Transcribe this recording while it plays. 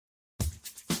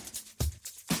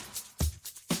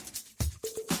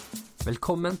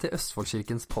Velkommen til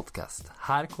Østfoldkirkens podcast.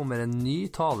 Her kommer en ny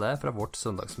tale fra vårt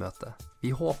søndagsmøte. Vi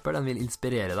håper den vil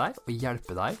inspirere deg og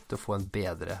hjelpe deg til å få en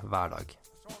bedre hverdag.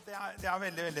 Det er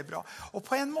veldig, veldig bra. Og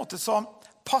på en måte så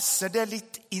passer det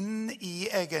litt inn i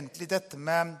egentlig dette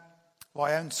med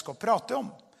hva jeg ønsker å prate om.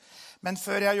 Men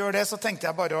før jeg gjør det, så tenkte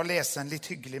jeg bare å lese en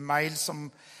litt hyggelig mail som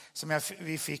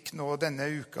vi fikk nå denne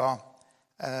uka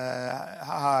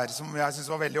her, som jeg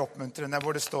synes var veldig oppmuntrende,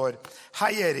 hvor det står: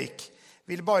 Hei Erik,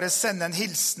 vil bare sende en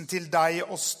hilsen til deg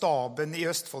og staben i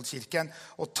Østfoldkirken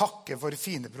og takke for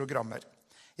fine programmer.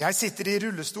 Jeg sitter i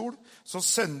rullestol, så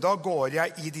søndag går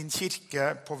jeg i din kirke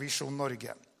på Visjon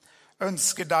Norge.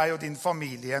 Ønsker deg og din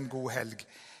familie en god helg.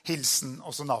 Hilsen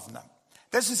og så navnet.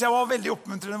 Det synes jeg var veldig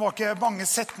oppmuntrende. Det var ikke mange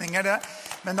setninger det,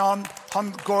 men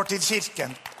han går til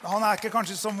kirken. Han er ikke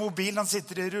kanskje så mobil, han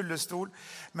sitter i rullestol,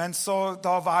 men så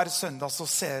da hver søndag så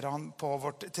ser han på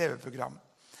vårt TV-program.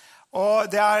 Og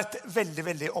det er et veldig,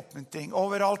 veldig oppmuntring.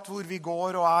 Overalt hvor vi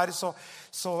går og er,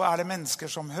 så er det mennesker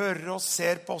som hører oss,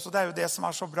 ser på oss. Og det er jo det som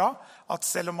er så bra, at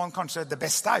selv om man kanskje, det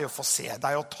beste er jo å få se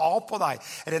deg og ta på deg,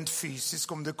 rent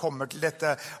fysisk om du kommer til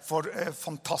dette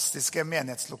fantastiske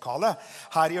menighetslokale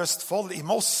her i Østfold, i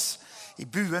Moss, i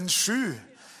Buen 7,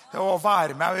 og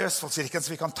være med i Østfoldkirken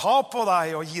så vi kan ta på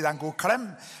deg og gi deg en god klem.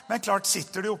 Men klart,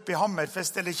 sitter du oppe i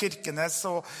Hammerfest eller Kirkenes,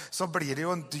 så blir det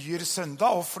jo en dyr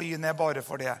søndag å fly ned bare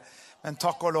for det. Men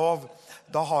takk og lov,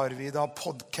 da har vi da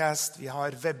podcast, vi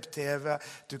har web-tv,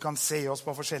 du kan se oss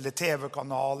på forskjellige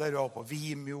TV-kanaler, og på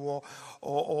Vimeo,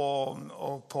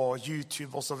 og på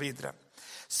YouTube og så videre.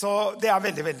 Så det er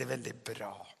veldig, veldig, veldig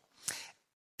bra.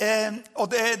 Og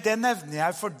det nevner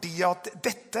jeg fordi at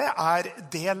dette er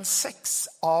del 6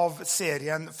 av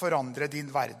serien Forandre din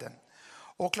verden.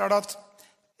 Og klart at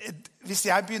hvis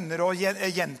jeg begynner å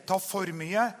gjenta for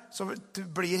mye, så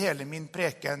blir hele min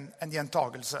preken en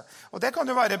gjentagelse. Og det kan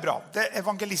jo være bra.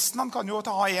 Evangelisten han kan jo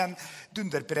ha en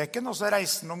dunderpreken, og så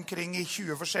reiste han omkring i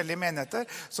 20 forskjellige menigheter,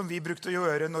 som vi brukte å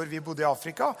gjøre når vi bodde i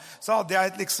Afrika. Så hadde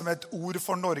jeg liksom et ord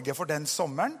for Norge for den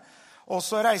sommeren. Og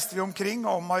så reiste vi omkring,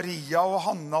 og Maria og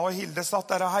Hanna og Hilde satt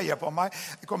der og heiet på meg.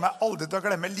 Det kommer jeg aldri til å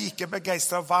glemme, like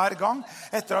begeistret hver gang,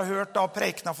 etter å ha hørt da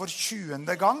prekena for 20.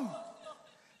 gang.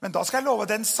 Men da skal jeg love,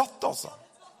 den satt altså.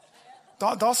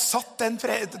 Da satt den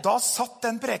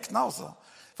prekena altså.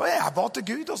 For jeg ba til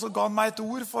Gud, og så ga han meg et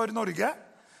ord for Norge.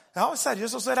 Ja,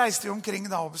 seriøst, og så reiste vi omkring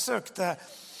da, og besøkte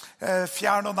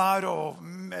fjern og nær, og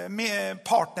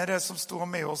partnere som stod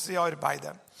med oss i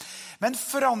arbeidet. Men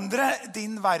Forandre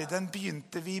din verden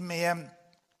begynte vi med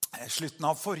slutten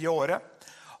av forrige året.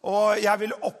 Og jeg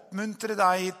vil oppmuntre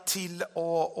deg til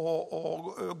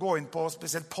å gå inn på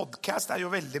spesielt podcast. Det er jo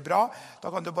veldig bra.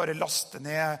 Da kan du bare laste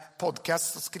ned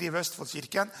podcast og skrive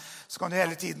Østfoldkirken. Så kan du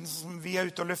hele tiden, som vi er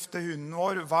ute og løfte hunden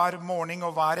vår, hver morgen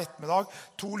og hver ettermiddag,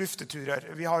 2 løfteturer.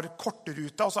 Vi har korte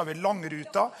ruta, og så har vi lange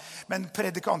ruta. Men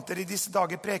predikanter i disse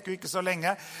dager preker jo ikke så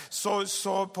lenge. Så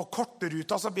på korte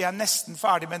ruta så blir jeg nesten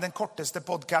ferdig med den korteste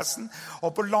podcasten.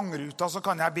 Og på lange ruta så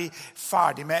kan jeg bli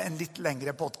ferdig med en litt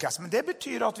lengre podcast. Men det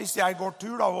betyr at hvis jeg går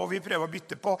tur da, og vi prøver å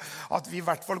bytte på at vi i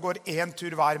hvert fall går 1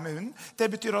 tur hver med hunden,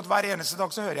 det betyr at hver eneste dag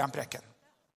så hører jeg en preken.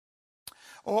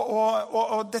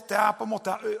 Og dette er på en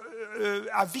måte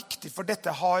er viktig, for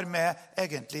dette har med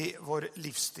egentlig vår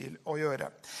livsstil å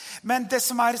gjøre. Men det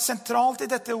som er sentralt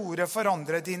i dette ordet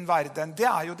forandre din verden, det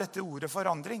er jo dette ordet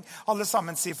forandring. Alle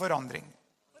sammen sier forandring.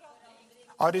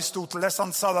 Aristoteles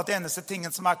han sa at det eneste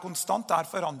tingen som er konstant er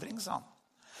forandring, sa han.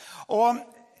 Og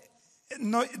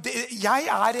jeg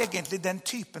er egentlig den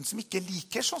typen som ikke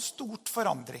liker så stort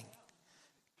forandring.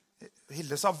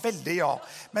 Hilde sa veldig ja,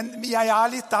 men jeg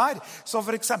er litt der. Så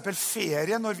for eksempel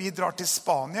ferie, når vi drar til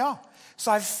Spania,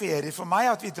 så er ferie for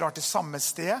meg at vi drar til samme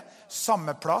sted,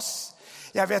 samme plass.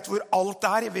 Jeg vet hvor alt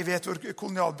er, vi vet hvor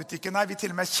kolonialbutikken er, vi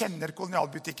til og med kjenner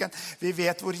kolonialbutikken, vi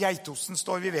vet hvor geitosten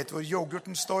står, vi vet hvor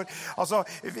yoghurten står, altså,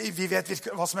 vi vet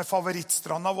hva som er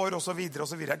favorittstranda vår, og så videre, og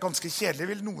så videre. Ganske kjedelig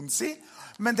vil noen si,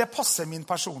 men det passer min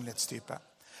personlighetstype.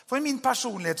 For min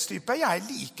personlighetstype, jeg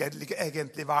liker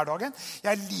egentlig hverdagen.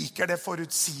 Jeg liker det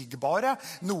forutsigbare.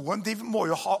 Noen, de må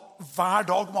jo ha, hver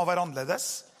dag må være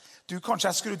annerledes. Du kanskje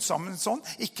er skrudd sammen sånn.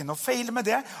 Ikke noe feil med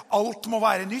det. Alt må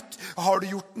være nytt. Har du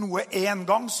gjort noe en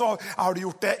gang, så har du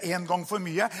gjort det en gang for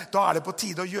mye. Da er det på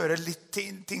tide å gjøre litt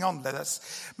ting annerledes.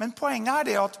 Men poenget er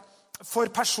det at for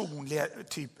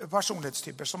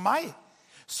personlighetstyper som meg,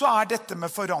 så er dette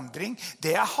med forandring,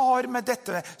 det jeg har med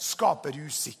dette skaper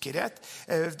usikkerhet,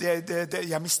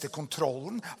 jeg mister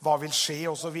kontrollen, hva vil skje,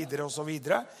 og så videre, og så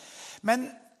videre. Men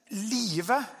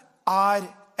livet er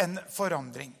en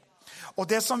forandring. Og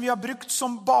det som vi har brukt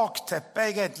som bakteppe,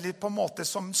 egentlig på en måte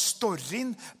som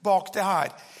storyen bak det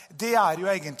her, det er jo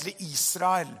egentlig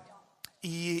Israel.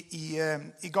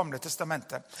 i Gamle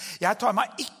testamentet. Jeg tar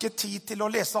meg ikke tid til å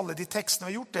lese alle de tekstene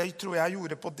vi har gjort. Det tror jeg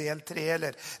gjorde på del 3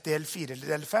 eller del 4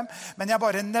 eller del 5. Men jeg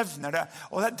bare nevner det.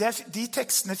 Og de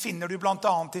tekstene finner du blant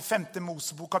annet i 5.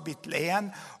 Mosebok kapittel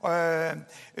 1.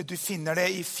 Du finner det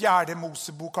i 4.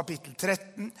 Mosebok kapittel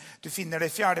 13. Du finner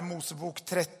det i 4. Mosebok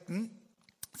 13.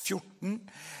 14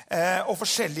 og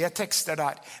forskjellige tekster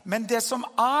der. Men det som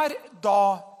da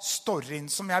storyen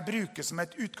som jeg bruker som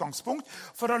et utgangspunkt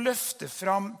for å løfte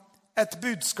fram et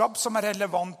budskap som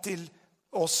relevant til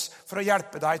oss for å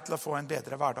hjelpe deg til å få en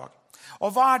bedre hverdag.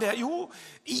 Og hva det? Jo,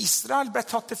 Israel ble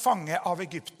tatt til fange av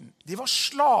Egypten. De var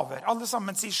slaver, alle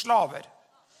sammen sier slaver.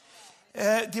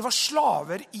 De var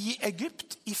slaver i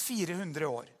Egypt i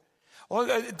 400 år. Og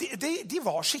de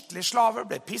var skikkelig slaver,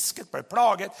 ble pisket, ble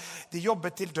plaget, de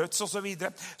jobbet til døds og så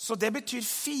videre. Så det betyr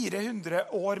 400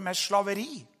 år med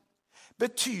slaveri.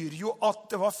 Betyr jo at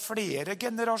det var flere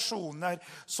generasjoner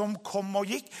som kom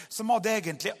og gikk, som hadde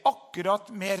egentlig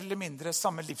akkurat mer eller mindre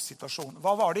samme livssituasjon.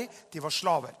 Hva var de? De var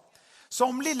slaver.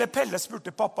 Så om lille Pelle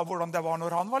spurte pappa hvordan det var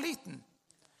når han var liten,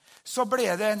 så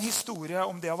ble det en historie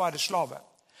om det å være slave.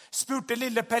 Spurte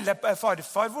lille Pelle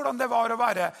farfar hvordan det var å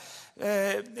være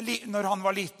når han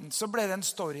var liten, så ble det en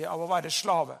story av å være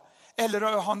slave. Eller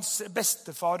hans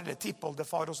bestefar eller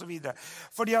tippoldefar og så videre.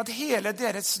 Fordi at hele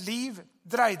deres liv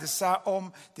dreide seg om,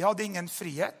 de hadde ingen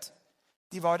frihet,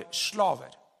 de var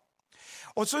slaver.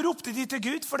 Og så ropte de til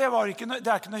Gud, for det er ikke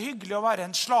noe hyggelig å være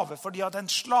en slave, fordi at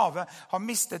en slave har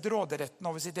mistet råderetten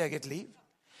over sitt eget liv.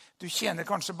 Du tjener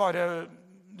kanskje bare,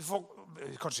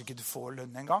 kanskje ikke du får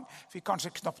lønn en gang, fikk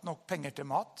kanskje knapt nok penger til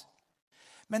mat.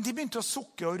 Men de begynte å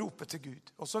sukke og rope til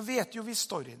Gud. Og så vet jo vi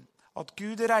storyen, at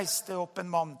Gud reiste opp en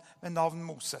mann med navn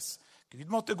Moses.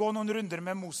 Gud måtte gå noen runder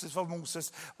med Moses, for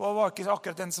Moses var ikke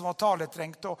akkurat den som var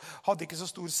taletrengt, og hadde ikke så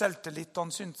stor selvtillit, og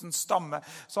han syntes en stamme.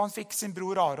 Så han fikk sin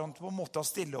bror Aaron på en måte å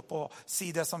stille opp og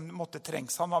si det som måtte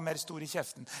trengs. Han var mer stor i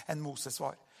kjeften enn Moses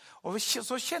var. Og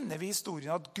så kjenner vi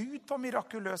historien at Gud på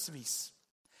mirakuløs vis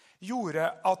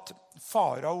gjorde at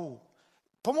farao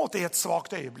på en måte i et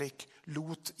svagt øyeblikk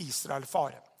lot Israel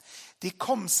fare. De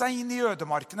kom seg inn i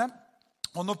ødemarkene,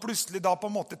 og når plutselig da på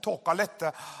en måte tåka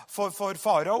lette for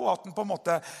farao, at han på en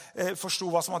måte forstod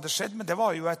hva som hadde skjedd, men det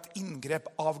var jo et inngrep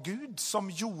av Gud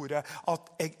som gjorde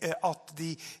at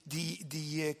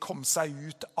de kom seg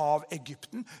ut av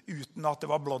Egypten uten at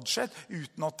det var bloodshed,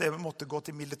 uten at det måtte gå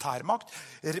til militærmakt.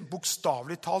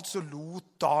 Bokstavelig talt så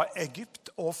lot da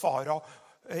Egypt og farao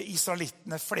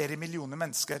israelittene, flere millioner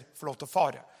mennesker, få lov til å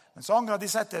fare. Men så angret de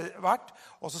seg etter hvert,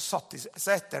 og så satt de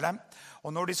seg etter dem.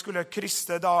 Og når de skulle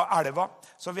krysse da elva,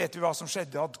 så vet vi hva som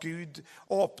skjedde, at Gud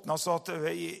åpnet så at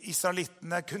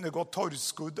israelittene kunne gå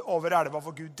torrskudd over elva,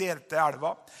 for Gud delte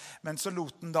elva. Men så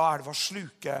lot den da elva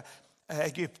sluke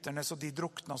egypterne, så de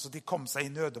drukna, så de kom seg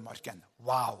inn i ødemarken.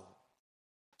 Wow!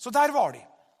 Så der var de.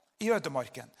 I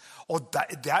ødemarken. Og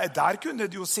der kunne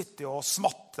du jo sitte og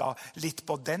smatte litt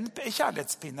på den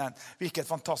kjærlighetspinnen. Hvilket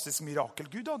fantastisk mirakel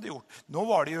Gud hadde gjort. Nå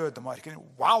var det i ødemarken.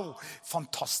 Wow,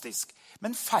 fantastisk.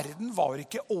 Men ferden var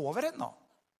ikke over ennå.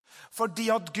 Fordi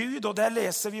at Gud, og det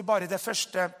leser vi bare det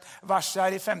første verset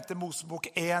her i 5. Mosebok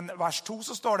 1, vers 2,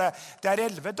 så står det, det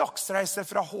 11 dagsreiser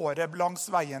fra Horeb langs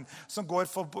veien som går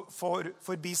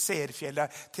forbi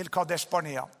Seirfjellet til Kadesh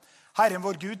Barnea. Herren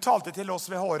vår Gud talte til oss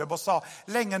ved Horeb og sa,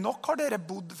 lenge nok har dere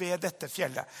bodd ved dette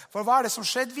fjellet. For hva det som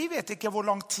skjedde? Vi vet ikke hvor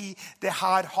lang tid det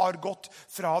her har gått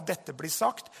fra dette blir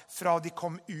sagt, fra de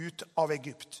kom ut av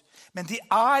Egypt. Men de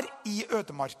i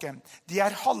ødemarken. De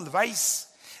halvveis.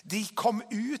 De kom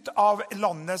ut av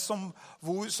landet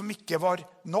som ikke var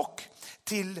nok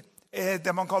til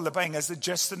det man kaller på engelsk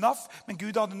just enough. Men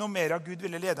Gud hadde noe mer, og Gud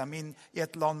ville lede dem inn i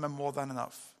et land med more than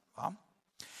enough. Ja.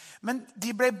 Men de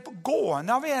ble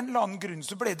gående av en eller annen grunn,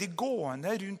 så ble de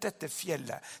gående rundt dette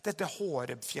fjellet, dette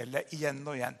Horeb-fjellet igjen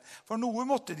og igjen. For noe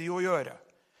måtte de jo gjøre.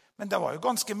 Men det var jo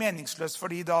ganske meningsløst,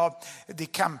 fordi da de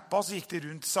campet, så gikk de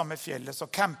rundt samme fjellet, så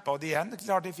campet de igjen.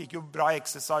 Klart, de fikk jo bra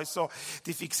exercise, og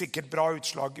de fikk sikkert bra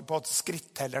utslag på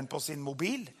skrittelleren på sin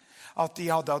mobil. At de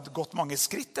hadde gått mange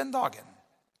skritt den dagen.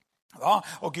 Ja,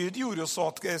 og Gud gjorde jo så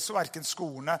at hverken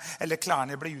skoene eller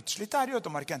klærne ble utslitt her i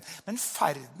ødemarken. Men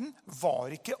ferden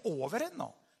var ikke over ennå.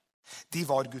 De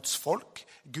var Guds folk.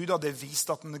 Gud hadde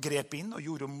vist at han grep inn og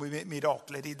gjorde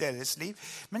mirakler i deres liv.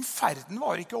 Men ferden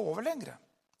var ikke over lenger.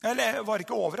 Eller var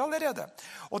ikke over allerede.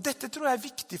 Og dette tror jeg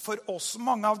viktig for oss.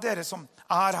 Mange av dere som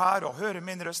her og hører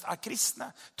min røst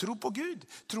kristne. Tro på Gud.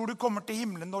 Tror du kommer til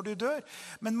himmelen når du dør.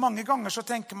 Men mange ganger så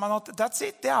tenker man at that's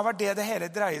it. Det vel det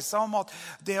hele dreier seg om. At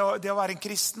det å være en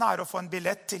kristen å få en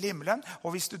billett til himmelen.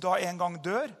 Og hvis du da en gang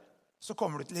dør, så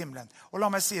kommer du til himmelen. Og la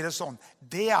meg si det sånn.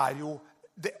 Det jo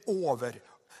det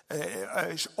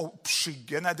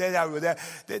oppskyggende. Det er jo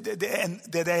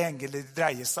det egentlig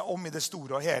dreier seg om i det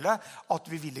store og hele. At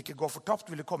vi vil ikke gå fortapt,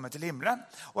 vi vil komme til himmelen.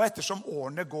 Og ettersom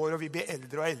årene går og vi blir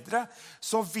eldre og eldre,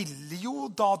 så vil jo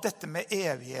da dette med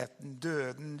evigheten,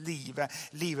 døden,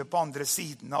 livet på andre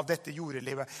siden av dette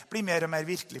jordelivet, bli mer og mer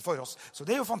virkelig for oss. Så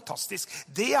det er jo fantastisk.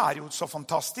 Det er jo så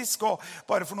fantastisk. Og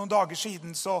bare for noen dager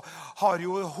siden så har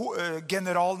jo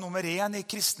general nummer 1 i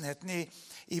kristenheten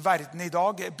i verden i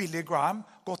dag, Billy Graham,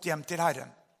 gått hjem til Herren.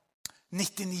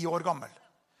 99 år gammel.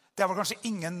 Det var kanskje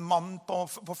ingen mann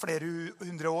på flere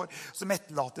hundre år som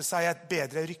etterlater seg et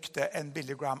bedre rykte enn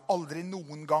Billy Graham. Aldri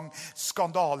noen gang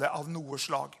skandale av noe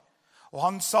slag. Og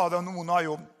han sa det, og noen har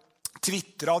jo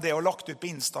twitteret det og lagt ut på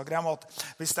Instagram, at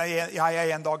hvis jeg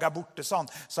en dag er borte, så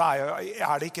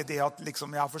er det ikke det at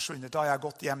liksom jeg har forsvunnet, da har jeg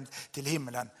gått hjem til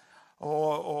himmelen.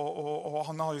 Og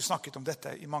han har jo snakket om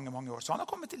dette i mange, mange år, så han har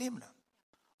kommet til himmelen.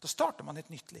 Da starter man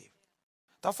et nytt liv.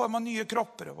 Da får man nye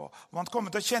kropper, og man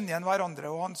kommer til å kjenne igjen hverandre.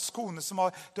 Og hans kone som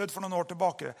har dødd for noen år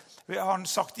tilbake, har han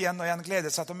sagt igjen og igjen,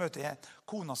 gleder seg til å møte igjen.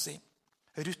 Kona si,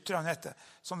 Ruth tror han heter,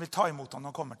 som vil ta imot han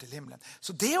når han kommer til himmelen.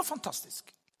 Så det er jo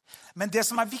fantastisk. Men det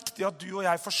som er viktig at du og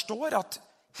jeg forstår, at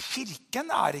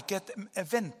kirken er ikke et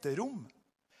venterom,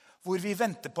 hvor vi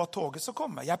venter på at toget skal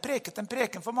komme. Jeg preket en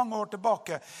preken for mange år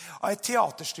tilbake av et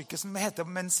teaterstykke som heter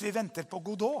 «Mens vi venter på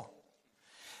Godot».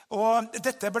 Og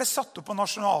dette ble satt opp på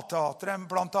Nationalteatret,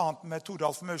 blant annet med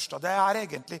Toralf Maurstad. Det er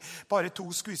egentlig bare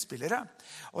 2 skuespillere.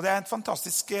 Og det er en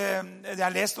fantastisk, jeg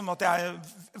har lest om at det er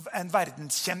en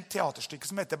verdenskjent teaterstykke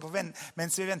som heter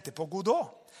 «Mens vi venter på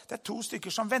Godot». Det er 2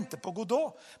 stykker som venter på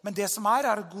Godot. Men det som er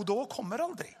at Godot kommer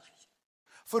aldri.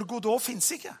 For Godot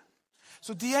finnes ikke.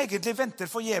 Så de egentlig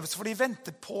venter forgjeves, for de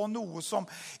venter på noe som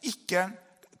ikke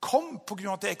kom på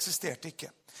grunn av at det eksisterte ikke.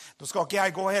 Nå skal ikke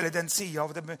jeg gå hele den siden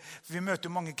av det, for vi møter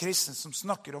jo mange kristne som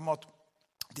snakker om at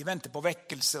de venter på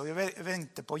vekkelse, og de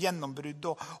venter på gjennombrudd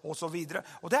og så videre.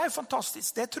 Og det er jo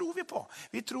fantastisk, det tror vi på.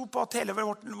 Vi tror på at hele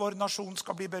vår nasjon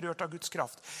skal bli berørt av Guds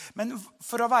kraft. Men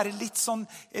for å være litt sånn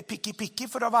pikki-pikki,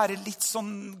 for å være litt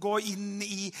sånn, gå inn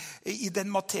i den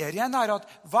materien, er at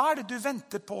hva er det du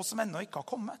venter på som ennå ikke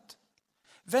har kommet?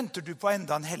 Venter du på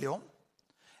enda en hellig ånd?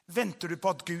 Venter du på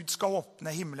at Gud skal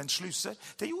åpne himmelens sluser?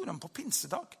 Det gjorde han på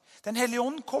pinsedag. Den hellige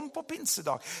ånd kom på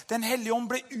pinsedag. Den hellige ånd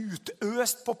ble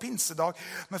utøst på pinsedag.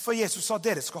 Men for Jesus sa,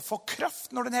 dere skal få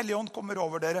kraft når den hellige ånd kommer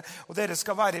over dere, og dere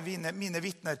skal være mine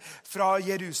vittner fra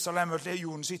Jerusalem til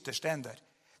jordens ytterste ender.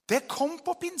 Det kom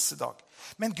på pinsedag.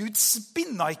 Men Gud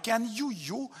spinna ikke en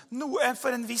jojo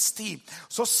for en viss tid.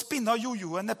 Så spinna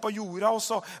jojoen ned på jorda, og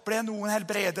så ble noen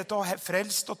helbredet og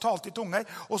frelst og talt i tunger.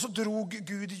 Og så drog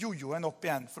Gud jojoen opp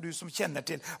igjen, for du som kjenner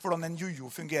til hvordan en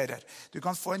jojo fungerer. Du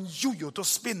kan få en jojo til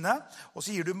å spinne, og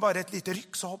så gir du bare et lite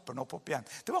rykk, så hopper den opp igjen.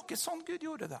 Det var ikke sånn Gud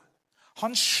gjorde det.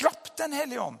 Han slapp den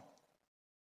hellige ånd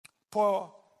på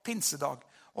pinsedag.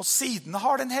 Og siden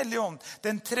har den hellige ånd,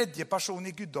 den tredje personen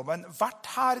i guddommen, vært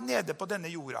her nede på denne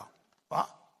jorda. Hva?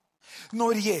 Nå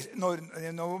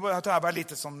tar jeg bare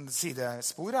litt sånn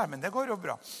sidespor her, men det går jo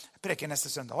bra. Jeg preker neste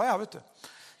søndag. Ja, vet du.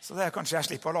 Så det er kanskje jeg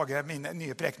slipper å lage mine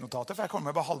nye preknotater, for jeg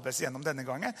kommer bare halvveis gjennom denne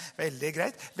gangen. Veldig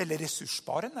greit, veldig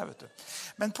ressurssparende, vet du.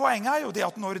 Men poenget er jo det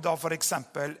at når da for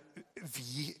eksempel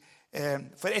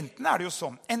for enten er det jo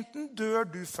sånn, enten dør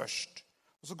du først,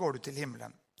 og så går du til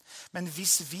himmelen. Men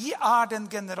hvis vi er den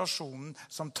generasjonen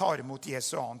som tar imot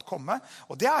Jesu annet komme,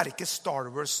 og det er ikke Star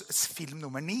Wars film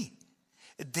nummer 9,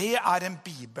 det er en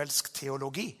bibelsk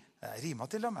teologi. Det rimer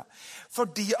til og med.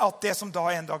 Fordi at det som da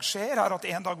en dag skjer, er at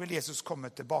en dag vil Jesus komme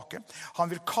tilbake.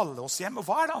 Han vil kalle oss hjem. Og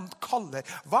hva er det han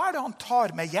kaller? Hva er det han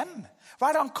tar med hjem? Hva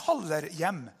er det han kaller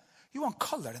hjem? Jo, han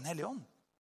kaller den hellige ånd.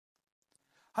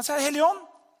 Han sier, hellige ånd,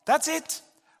 that's it.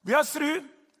 We are through.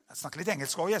 Jeg snakker litt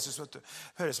engelsk også, Jesus, vet du.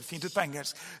 Høres så fint ut på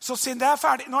engelsk. Så siden det er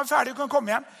ferdig, nå er vi ferdig, du kan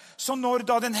komme hjem. Så når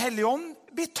da den hellige ånd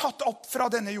blir tatt opp fra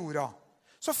denne jorda,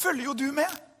 så følger jo du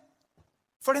med.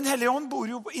 For den hellige ånd bor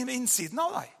jo på innsiden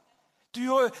av deg.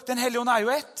 Den hellige ånd er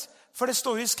jo ett. For det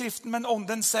står jo i skriften, men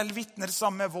ånden selv vittner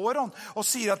sammen med vår ånd, og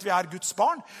sier at vi er Guds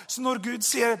barn. Så når Gud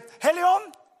sier, hellige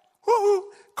ånd,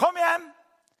 kom hjem.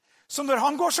 Så når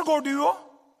han går, så går du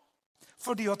også.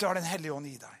 Fordi at du har den hellige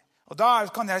ånd i deg. Og da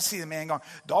kan jeg si det med en gang,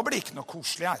 da blir det ikke noe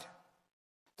koselig her.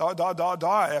 Da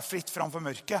er jeg fritt framfor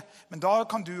mørket. Men da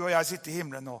kan du og jeg sitte i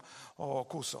himmelen og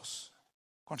kose oss.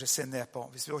 Kanskje se ned på,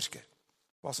 hvis vi orker,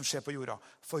 hva som skjer på jorda.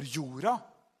 For jorda,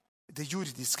 det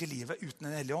jordiske livet uten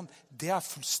en hellig ånd, det er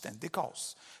fullstendig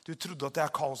kaos. Du trodde at det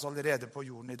er kaos allerede på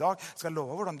jorden i dag. Skal jeg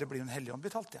love hvordan det blir en hellig ånd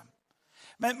blitt talt hjem.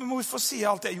 Men hvorfor sier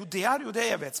jeg alt det? Jo, det er jo det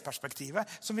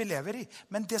evighetsperspektivet som vi lever i.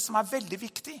 Men det som er veldig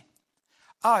viktig,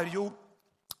 er jo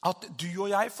at du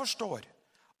og jeg forstår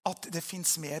at det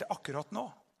finnes mer akkurat nå.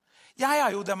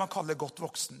 Jeg jo det man kaller godt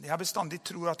voksen. Jeg bestandig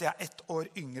tror at jeg 1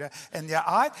 år yngre enn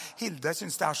jeg Hilde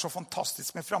synes det så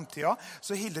fantastisk med fremtiden,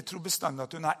 så Hilde tror bestandig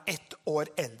at hun 1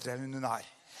 år eldre enn hun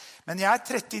Men jeg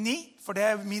 39, for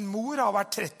min mor har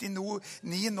vært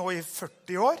 39 nå i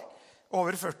 40 år,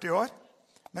 over 40 år.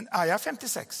 Men jeg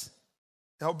 56?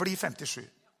 Ja, blir 57.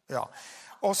 Ja.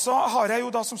 Og så har jeg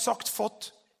jo da som sagt fått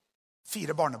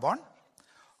 4 barnebarn.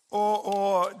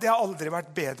 Og det har aldri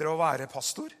vært bedre å være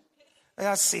pastor.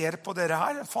 Jeg ser på dere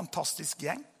her, en fantastisk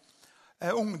gjeng.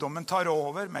 Ungdommen tar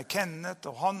over med Kenneth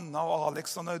og Hanna og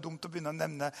Alex. Og det dumt å begynne å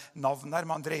nevne navn her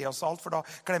med Andreas og alt, for da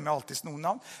glemmer jeg alltid noen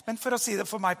navn. Men for å si det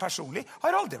for meg personlig,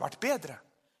 har det aldri vært bedre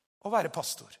å være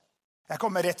pastor. Jeg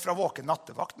kommer rett fra våken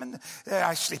nattevakt, men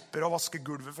jeg slipper å vaske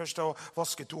gulvet først, og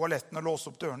vaske toaletten og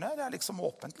låse opp dørene. Det liksom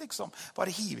åpent, liksom.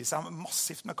 Bare hive seg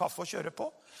massivt med kaffe og kjøre på.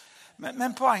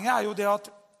 Men poenget jo det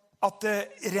at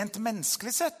rent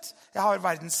menneskelig sett, jeg har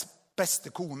verdens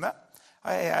beste kone.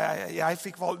 Jeg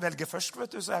fikk velge først,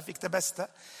 vet du, så jeg fikk det beste.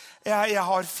 Jeg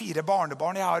har 4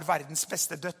 barnebarn, jeg har verdens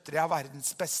beste døtre, jeg har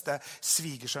verdens beste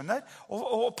svigersønner.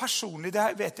 Og personlig, det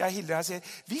vet jeg, Hilde, jeg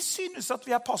sier, vi synes at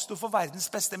vi pastor for verdens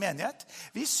beste menighet.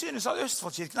 Vi synes at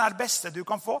Østfoldkirken det beste du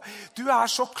kan få. Du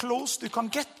så close, du kan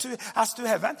get to, as to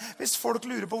heaven. Hvis folk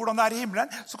lurer på hvordan det I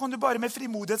himmelen, så kan du bare med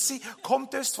frimodighet si, kom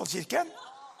til Østfoldkirken.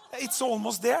 It's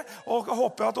almost there. Og jeg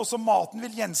håper at også maten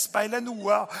vil gjenspeile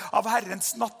noe av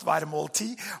Herrens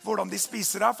nattværmåltid, hvordan de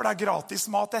spiser det, for det gratis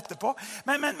mat etterpå.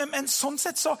 Men sånn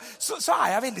sett så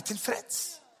jeg veldig tilfreds.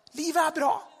 Livet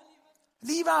bra.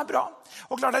 Livet bra.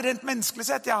 Og klart det rent menneskelig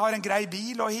sett, jeg har en grei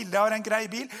bil, og Hilde har en grei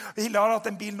bil. Hilde har hatt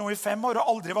en bil nå I 5 år, og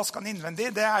aldri vasket den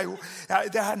innvendig. Det jo,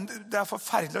 det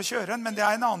forferdelig å kjøre den, men det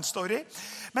en annen story.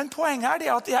 Men poenget det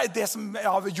at det som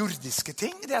av jordiske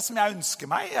ting, det som jeg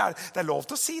ønsker meg, det lov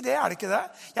til å si det, det ikke det?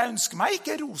 Jeg ønsker meg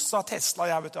ikke rosa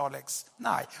Tesla, jeg vet Alex.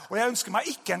 Nei, og jeg ønsker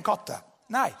meg ikke en katte.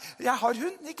 Nei, jeg har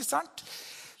hund, ikke sant?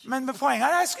 Men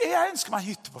poenget jeg ønsker meg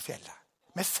en hytte på fjellet.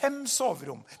 Med 5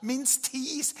 soverom, minst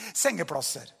 10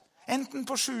 sengeplasser. Enten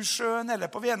på Sjusjøen eller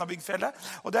på Venabygdfjellet.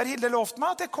 Og der Hilde lovt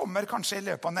meg at det kommer kanskje I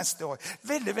løpet av neste år.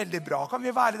 Veldig, veldig bra. Kan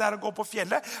vi være der og gå på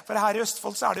fjellet? For her I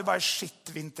Østfold så det jo bare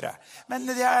skittvintre.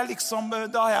 Men det liksom,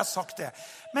 da har jeg sagt det.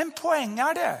 Men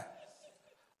poenget det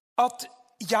at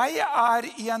jeg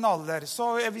I en alder,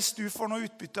 så hvis du får noe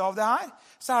utbytte av det her,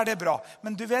 så det bra.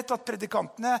 Men du vet at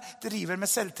predikantene driver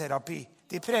med selvterapi.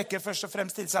 De preker først og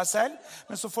fremst til seg selv,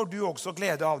 men så får du også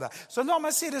glede av det. Så la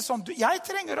meg si det sånn, jeg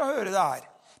trenger å høre det her,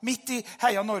 midt I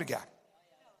Heia Norge.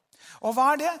 Og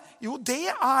hva det? Jo,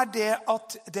 det det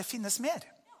at det finnes mer.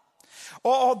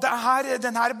 Og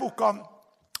denne boka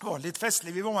var litt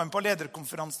festlig. Vi var med på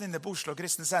lederkonferansen inne på Oslo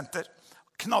Kristne Senter.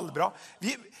 Knallbra.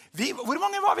 Hvor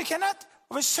mange var vi, Kenneth?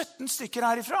 Over 17 stykker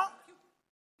herifra?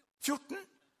 14?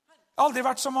 Aldri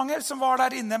vært så mange som var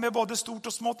der inne med både stort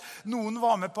og smått. Noen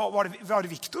var med på, var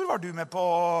det Victor? Var du med på,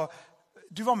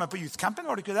 du var med på youthcampen,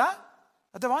 var du ikke det?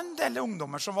 Det var en del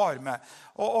ungdommer som var med,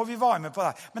 og vi var med på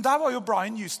det. Men der var jo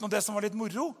Brian Houston, og det som var litt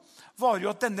moro, var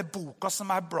jo at denne boka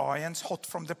som Brians Hot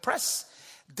from the Press,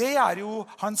 det jo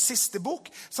hans siste bok,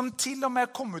 som til og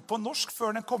med kom ut på norsk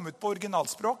før den kom ut på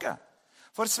originalspråket.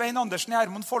 For Svein Andersen I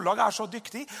Hermon forlag så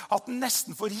dyktig at den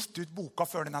nesten får gitt ut boka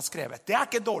før den skrevet. Det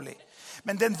ikke dårlig.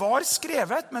 Men den var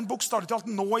skrevet, men bokstavlig talt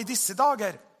nå I disse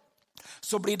dager,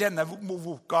 så blir denne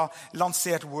boka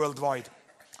lansert worldwide.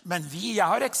 Men jeg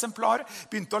har eksemplar,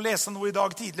 begynte å lese noe I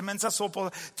dag tidlig, mens jeg så på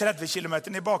 30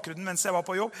 kilometer I bakgrunnen mens jeg var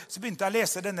på jobb, så begynte jeg å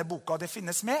lese denne boka, det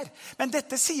finnes mer. Men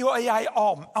dette sier jo jeg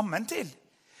amen til.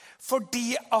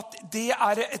 Fordi at det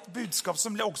et budskap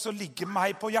som også ligger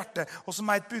meg på hjertet, og som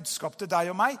et budskap til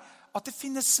deg og meg, at det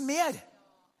finnes mer.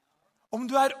 Om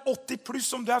du 80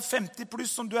 pluss, om du 50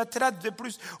 pluss, om du 30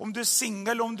 pluss, om du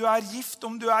single, om du gift,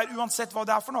 om du uansett hva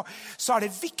det for noe, så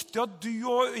det viktig at du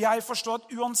og jeg forstår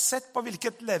at uansett på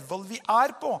hvilket level vi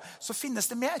på, så finnes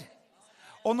det mer.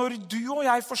 Og når du og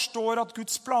jeg forstår at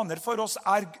Guds planer for oss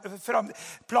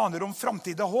planer om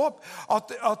fremtid og håp,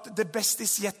 at the best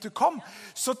is yet to come,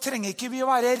 så trenger ikke vi å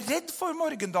være redd for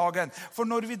morgendagen. For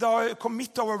når vi da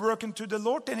commit our work to the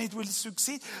Lord, then it will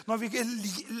succeed. Når vi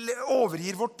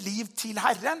overgir vårt liv til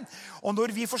Herren, og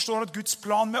når vi forstår at Guds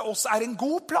plan med oss en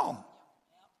god plan,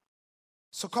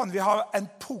 så kan vi ha en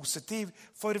positiv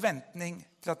forventning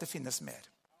til at det finnes mer.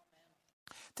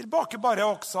 Tilbake bare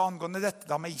også angående dette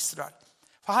da med Israel.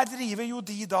 For her driver jo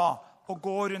de da og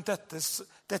går rundt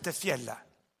dette fjellet.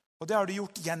 Og det har de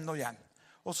gjort igjen og igjen.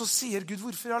 Og så sier Gud,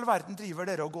 hvorfor I all verden driver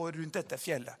dere og går rundt dette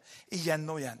fjellet? Igjen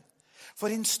og igjen. For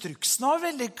instruksen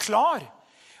veldig klar.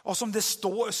 Og som det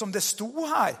sto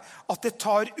her, at det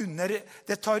tar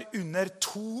under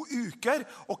 2 uker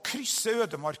å krysse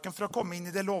ødemarken for å komme inn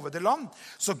i det lovede land.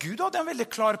 Så Gud hadde en veldig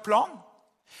klar plan.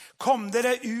 Kom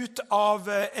dere ut av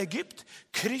Egypt,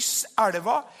 kryss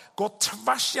elva, gå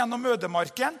tvers gjennom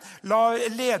ødemarken, la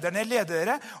lederne lede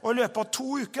dere, og i løpet av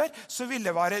 2 uker så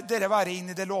ville dere være inn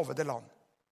i det lovede land.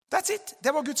 That's it.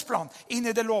 Det var Guds plan, inn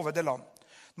i det lovede land.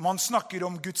 Man snakker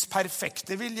om Guds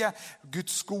perfekte vilje,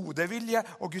 Guds gode vilje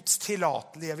og Guds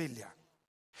tillatelige vilje.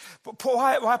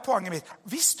 Hva er poenget mitt?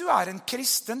 Hvis du er en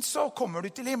kristen, så kommer du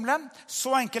til himmelen.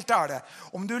 Så enkelt er det.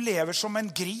 Om du lever som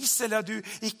en gris, eller du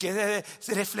ikke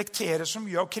reflekterer så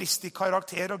mye av Kristi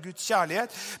karakter og Guds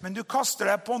kjærlighet, men du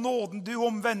kaster deg på nåden, du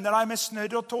omvender deg med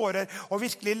snørr og tårer, og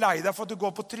virkelig lei deg for at du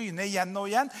går på trynet igjen og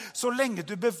igjen, så lenge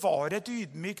du bevarer et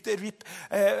ydmykt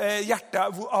hjerte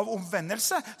av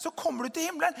omvendelse, så kommer du til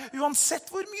himmelen,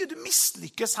 uansett hvor mye du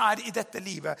mislykkes her i dette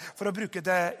livet, for å bruke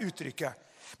det uttrykket.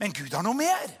 Men Gud har noe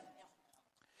mer.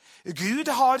 Gud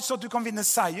har så at du kan vinne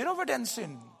seier over den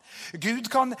synden. Gud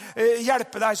kan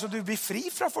hjelpe deg så du blir fri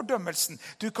fra fordømmelsen.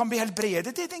 Du kan bli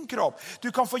helbredet i din kropp. Du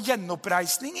kan få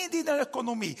gjenoppreisning i din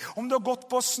økonomi. Om du har gått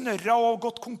på snørra og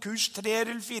gått konkurs 3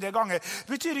 eller 4 ganger,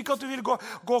 det betyr ikke at du vil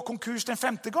gå konkurs den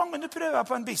 5. gang, men du prøver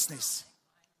på en business.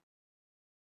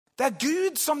 Det er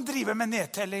Gud som driver med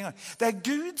nedtelling. Det er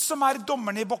Gud som er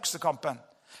dommeren i boksekampen.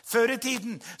 Før i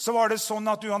tiden så var det sånn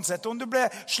at uansett om du ble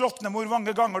slått ned hvor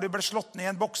mange ganger du ble slått ned i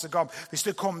en boksekamp, hvis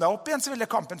du kom deg opp igjen så ville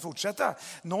kampen fortsette.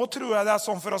 Nå tror jeg det er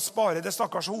sånn for å spare det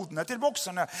stakkars hodene til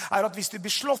bokserne, er at hvis du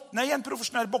blir slått ned i en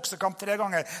profesjonell boksekamp 3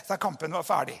 ganger, så er kampen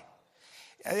ferdig.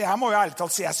 Jeg må jo ærlig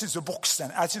talt si, jeg synes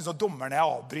jo dommerne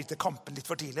avbryter kampen litt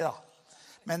for tidlig da.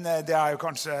 Men det er jo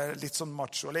kanskje litt sånn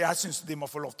macho. Eller jeg synes de må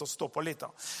få lov til å stå på litt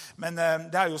da. Men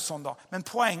det er jo sånn da. Men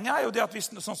poenget er jo det at vi,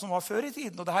 sånn som var før i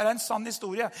tiden, og det her er en sann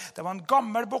historie. Det var en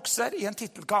gammel bokser i en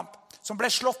titelkamp som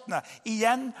ble slått ned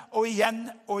igjen og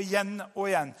igjen og igjen og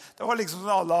igjen. Det var liksom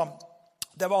sånn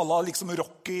liksom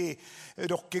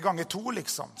Rocky ganger 2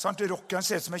 liksom. Rocky han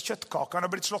ser ut som en kjøttkake. Han har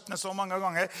blitt slått ned så mange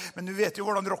ganger. Men du vet jo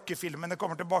hvordan Rocky-filmene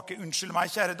kommer tilbake. Unnskyld meg,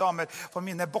 kjære damer, for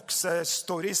mine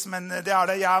boksestories. Men det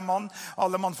er det. Jeg er mann.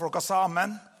 Alle mannfolka sa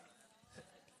amen.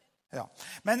 Ja.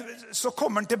 Men så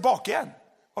kommer han tilbake igjen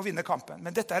og vinner kampen.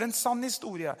 Men dette er en sann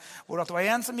historie. Hvor det var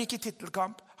en som gikk i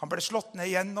titelkamp. Han ble slått ned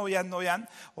igjen og igjen og igjen.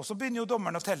 Og så begynner jo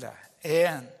dommeren å telle.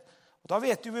 1. Og da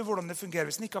vet vi hvordan det fungerer.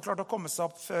 Hvis den ikke har klart å komme seg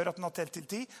opp før at den har telt til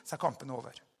 10, så er kampen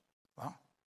over. Ja,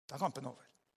 da er kampen over.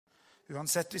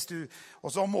 Uansett hvis du...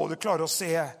 Og så må du klare å se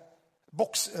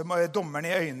dommeren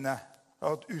i øynene,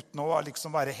 uten å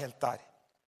liksom være helt der.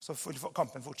 Så får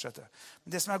kampen fortsette.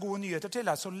 Men det som er gode nyheter til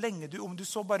er, så lenge om du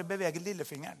så bare beveger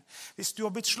lillefingeren, hvis du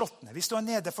har blitt slått ned, hvis du er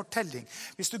nede for telling,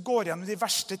 hvis du går gjennom de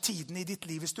verste tidene i ditt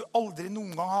liv, hvis du aldri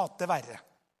noen gang har hatt det verre,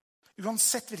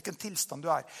 uansett hvilken tilstand du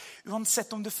er,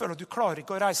 uansett om du føler at du klarer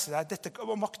ikke å reise deg, dette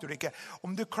makter du ikke,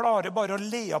 om du klarer bare å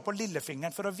le av på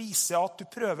lillefingeren for å vise at du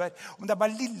prøver, om det er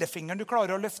bare lillefingeren du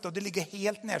klarer å løfte og du ligger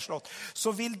helt nedslått,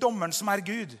 så vil dommeren som er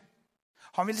Gud,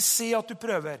 han vil se at du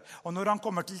prøver, og når han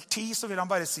kommer til 10 så vil han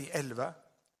bare si 11,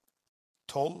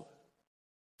 12,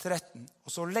 13,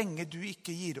 og så lenge du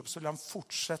ikke gir opp, så vil han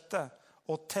fortsette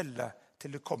å telle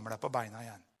til du kommer deg på beina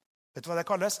igjen. Vet du hva det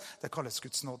kalles? Det kalles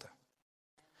Guds nåde.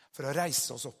 For å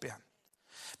reise oss opp igjen.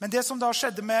 Men det som da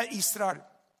skjedde med Israel,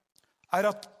 er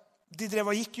at de drev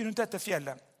og gikk rundt dette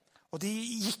fjellet. Og de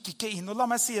gikk ikke inn, og la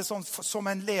meg si det sånn,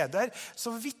 som en leder,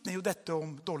 så vittner jo dette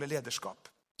om dårlig lederskap.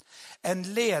 En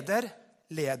leder.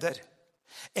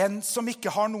 En som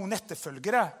ikke har noen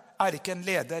etterfølgere, er ikke en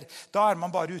leder. Da er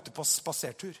man bare ute på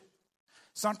spasertur.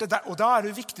 Og da er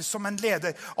det viktig som en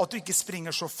leder, at du ikke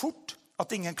springer så fort,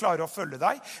 at ingen klarer å følge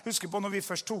deg. Husk på når vi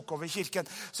først tok over kirken,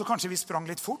 så kanskje vi sprang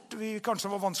litt fort.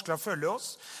 Kanskje var vanskelig å følge oss.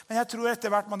 Men jeg tror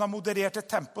etter hvert man har moderert et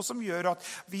tempo som gjør at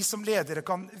vi som ledere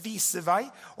kan vise vei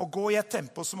og gå i et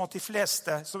tempo som at de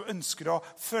fleste som ønsker å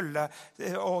følge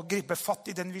og gripe fatt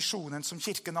i den visjonen som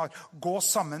kirken har, gå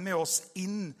sammen med oss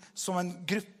inn som en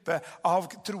gruppe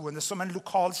av troende, som en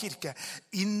lokal kirke,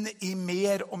 inn i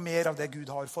mer og mer av det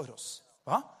Gud har for oss.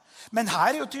 Ja? Men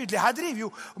her er jo tydelig, her driver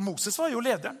jo, Moses var jo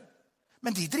lederen.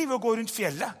 Men de driver og går rundt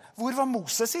fjellet. Hvor var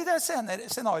Moses i det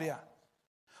scenariet?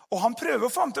 Og han prøver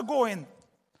å få ham til å gå inn.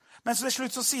 Men så til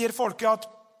slutt så sier folket at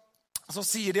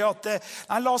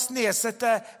nei, la oss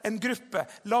nedsette en gruppe.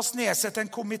 La oss nedsette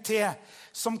en komité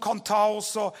som kan ta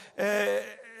oss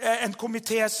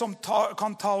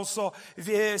og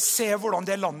se hvordan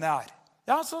det landet er.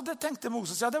 Ja, så det tenkte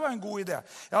Moses. Ja, det var en god idé.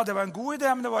 Ja, det var en god idé,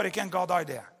 men det var ikke en god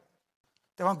idé.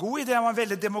 Det var en god idé, det var en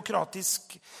veldig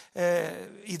demokratisk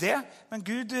idé. Men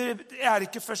Gud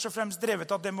ikke først og fremst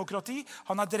drevet av demokrati,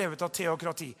 han drevet av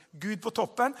teokrati. Gud på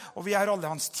toppen, og vi alle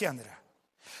hans tjenere.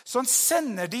 Så han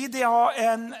sender de har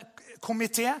en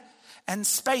komité, en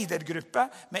speidergruppe,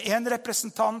 med en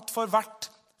representant for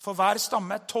hver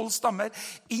stamme, 12 stammer,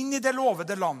 inn i det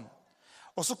lovede land.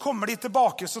 Og så kommer de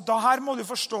tilbake, så her må du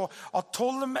forstå at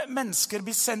 12 mennesker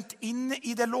blir sendt inn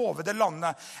i det lovede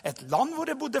landet. Et land hvor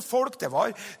det bodde folk, det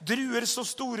var druer så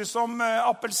store som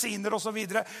appelsiner og så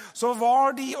videre. Så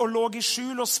var de og lå i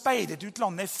skjul og speidet ut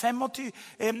landet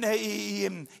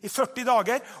i 40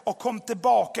 dager, og kom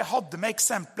tilbake, hadde med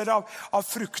eksempler av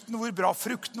frukten, hvor bra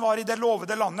frukten var i det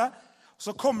lovede landet.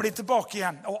 Så kommer de tilbake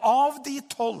igjen, og av de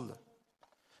 12,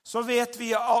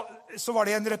 så var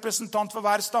det en representant for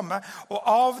hver stamme, og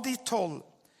av de 12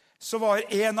 så var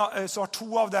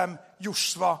 2 av dem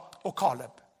Josva og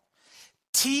Kaleb.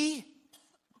 10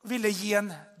 ville gi en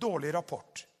dårlig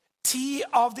rapport. 10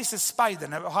 av disse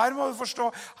speiderne, her må vi forstå,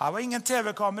 her var ingen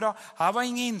TV-kamera, her var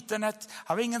ingen internett,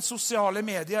 her var ingen sosiale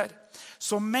medier.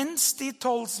 Så mens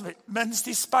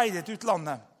de speidet ut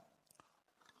landet,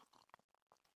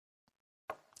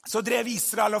 så drev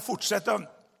Israel og fortsatte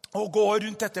og gå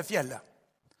rundt dette fjellet.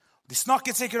 De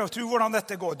snakket sikkert og tro hvordan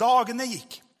dette går. Dagene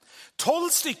gikk. 12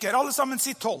 stykker, alle sammen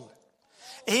sier 12.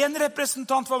 En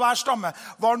representant for hver stamme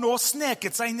var nå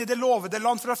sneket seg inn i det lovede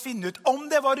land for å finne ut om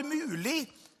det var mulig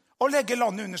å legge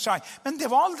landet under seg. Men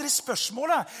det var aldri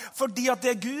spørsmålet, fordi at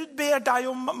det Gud ber deg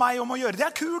og meg om å gjøre,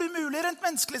 det kul umulig rent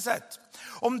menneskelig sett.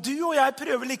 Om du og jeg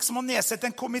prøver liksom å nedsette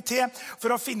en komité for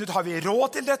å finne ut, har vi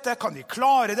råd til dette? Kan vi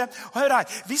klare det? Hør her,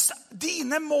 hvis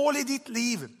dine mål i ditt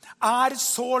liv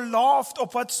så lavt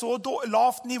og på et så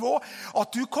lavt nivå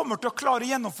at du kommer til å klare å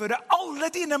gjennomføre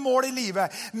alle dine mål i livet,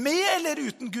 med eller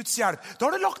uten Guds hjelp, da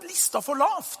har du lagt lista for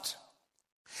lavt.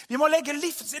 Vi må legge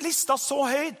lista så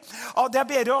høyt at det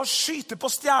bedre å skyte på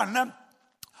stjernene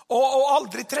og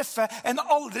aldri treffe enn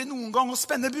aldri noen gang å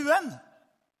spenne buen.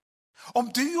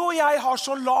 Om du og jeg har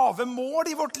så lave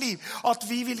mål i vårt liv at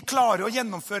vi vil klare å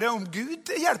gjennomføre, om Gud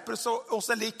hjelper oss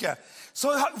eller ikke,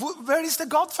 så where is the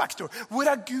God factor? Hvor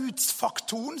Guds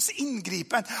faktorens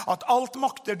inngripen? At alt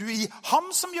makter du i ham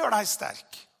som gjør deg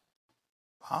sterk.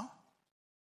 Ja?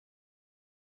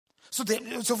 Så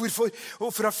hvorfor?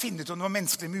 For å finne ut om det var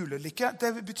menneskelig mulig eller ikke. Det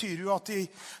betyr jo at de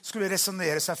skulle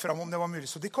resonere seg fram om det var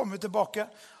mulig. Så de kom jo tilbake.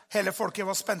 Hele folket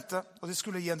var spente, og de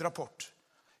skulle gi en rapport.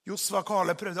 Josva og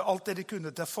Kaleb prøvde alt det de kunne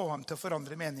til å få ham til å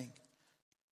forandre mening.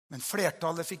 Men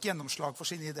flertallet fikk gjennomslag for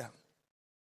sin idé.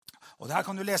 Og det her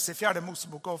kan du lese i 4.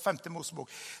 Mosebok og 5. Mosebok.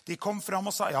 De kom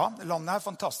fram og sa, ja, landet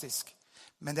fantastisk,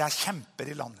 men det kjemper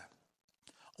i landet.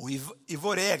 Og i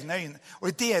våre egne øyne, og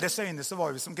i deres øyne så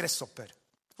var vi som gresshopper.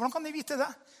 Hvordan kan de vite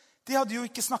det? De hadde jo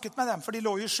ikke snakket med dem, for de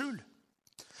lå i skjul.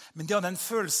 Men de hadde en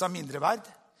følelse av mindreverd.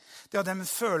 De hadde en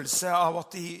følelse av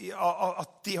at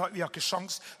vi har ikke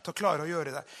sjans til å klare å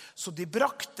gjøre det. Så de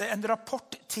brakte en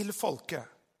rapport til folket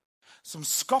som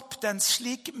skapte en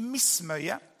slik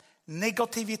mismøye,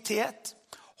 negativitet,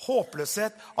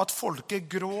 håpløshet, at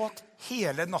folket gråt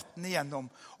hele natten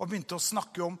igjennom og begynte å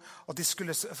snakke om at de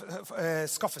skulle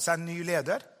skaffe seg en ny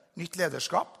leder, nytt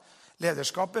lederskap.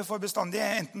 Lederskapet for bestandig,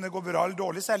 enten det går bra eller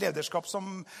dårlig, så lederskap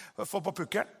som får på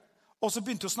pukkelen. Og så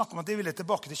begynte de å snakke om at de ville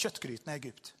tilbake til kjøttgrytene i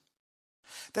Egypt.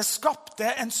 Det skapte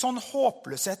en sånn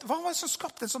håpløshet. Hva var det som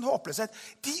skapte en sånn håpløshet?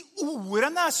 De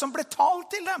ordene som ble talt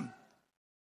til dem.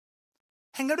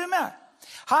 Henger du med?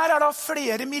 Her det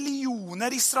flere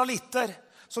millioner israelitter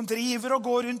som driver og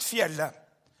går rundt fjellet.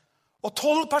 Og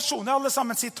 12 personer, alle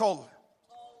sammen sier 12.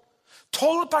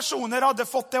 12 personer hadde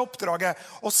fått det oppdraget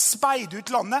å speide ut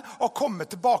landet og komme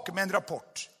tilbake med en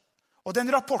rapport. Og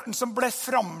den rapporten som ble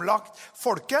framlagt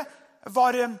folket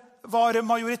var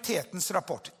majoritetens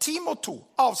rapport. 10-2,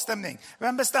 avstemning.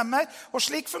 Hvem bestemmer? Og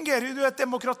slik fungerer jo et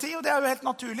demokrati, og det jo helt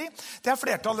naturlig. Det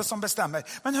flertallet som bestemmer.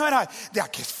 Men hør her, det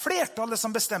ikke flertallet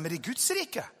som bestemmer i Guds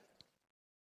rike.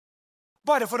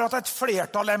 Bare for at et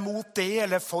flertall mot det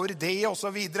eller for det og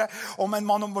så videre. Om en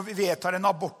mann vedtar en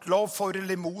abortlov for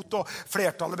eller mot og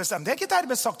flertallet bestemmer. Det ikke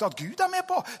dermed sagt at Gud med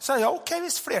på. Så ja, ok,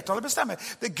 hvis flertallet bestemmer.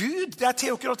 Det Gud, det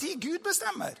teokrati. Gud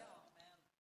bestemmer.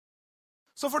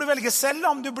 Så får du velge selv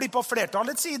om du blir på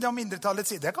flertallets side og mindretallets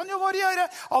side. Det kan jo variere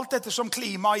alt etter som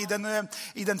klima i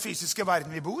den fysiske verden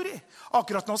vi bor i.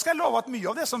 Akkurat nå skal jeg love at mye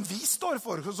av det som vi står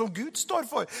for, som Gud står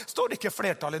for, står det ikke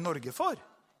flertallet i Norge for.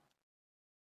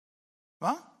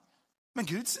 Hva? Men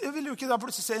Gud vil jo ikke da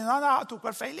plutselig si, nei, jeg tok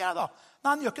vel feil jeg da. Nei,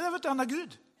 han gjør ikke det, vet du, han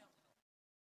Gud.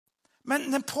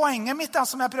 Men poenget mitt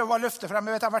som jeg prøver å løfte frem,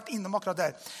 jeg vet jeg har vært innom akkurat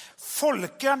der.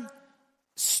 Folket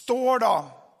står da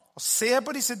og ser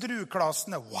på disse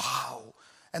drueklassene. Wow,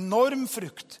 Enorm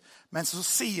frukt. Men så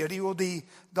sier de jo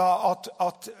da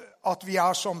at vi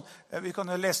som, vi kan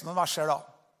jo lese noen vers her da.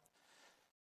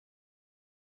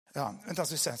 Ja, vent da,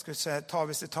 hvis jeg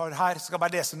tar her, skal jeg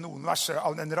bare lese noen verser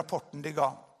av den rapporten de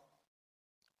ga.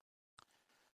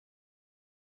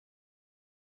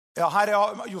 Ja, her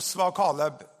Josva og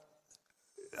Kaleb.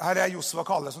 Her Josva og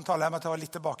Kaleb som taler, jeg må ta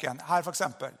litt tilbake igjen. Her for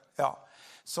eksempel, ja.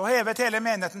 Så hevet hele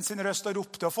menigheten sin røst og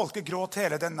ropte, og folket gråt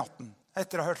hele den natten,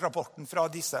 etter å ha hørt rapporten fra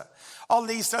disse.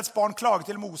 Alle Israels barn klaget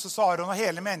til Moses og Aaron, og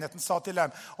hele menigheten sa til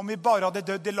dem, om vi bare hadde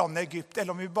dødd i landet Egypt,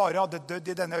 eller om vi bare hadde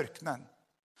dødd i denne ørkenen.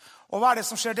 Og hva det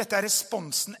som skjer? Dette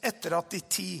responsen etter at de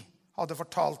 10 hadde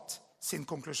fortalt sin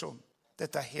konklusjon.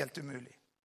 Dette helt umulig.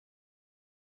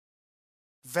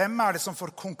 Hvem det som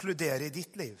får konkludere i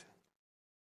ditt liv?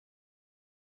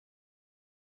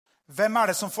 Hvem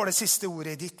det som får det siste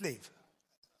ordet i ditt liv?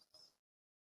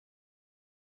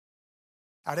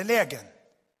 Det legen?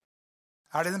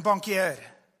 Det en bankier?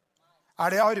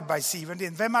 Det arbeidsgiveren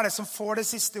din? Hvem det som får det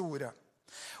siste ordet?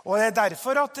 Og det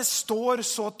derfor at det står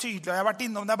så tydelig, og jeg har vært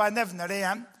innom det, jeg bare nevner det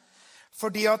igjen,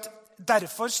 fordi at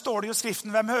derfor står det jo i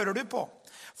skriften, hvem hører du på?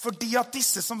 Fordi at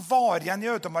disse som var igjen i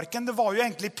ødemarken, det var jo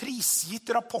egentlig prisgitt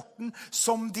rapporten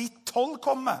som de 12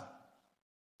 kom med.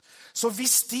 Så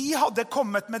hvis de hadde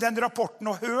kommet med den rapporten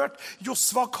og hørt,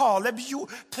 Josva og Kaleb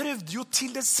prøvde jo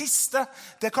til det siste,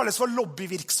 det kalles for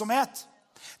lobbyvirksomhet.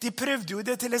 De prøvde jo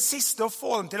det til det siste å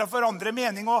få dem til å forandre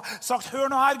mening og sagt, hør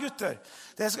nå her gutter.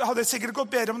 Det hadde sikkert gått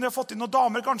bedre om de hadde fått inn noen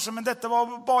damer kanskje, men dette var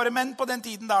bare menn på den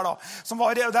tiden der da, som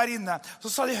var der inne.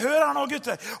 Så sa de, hør her nå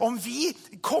gutter, om vi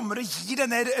kommer og gir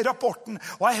denne rapporten,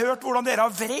 og jeg har hørt hvordan dere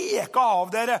har vreket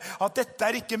av dere, at dette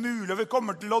ikke mulig, og vi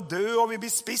kommer til å dø, og vi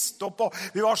blir spist opp, og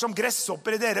vi var som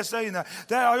gresshopper i deres øyne.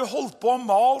 Dere har jo holdt på og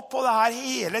malt på det her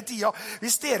hele tiden.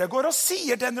 Hvis dere går og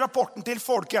sier den rapporten til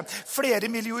folket,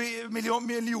 flere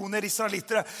millioner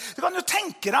israelitere, du kan jo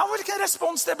tenke deg hvilken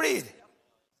respons det blir.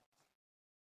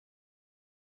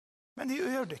 Men de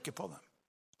gjør det ikke på dem.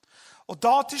 Og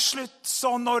da til slutt,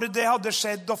 så når det hadde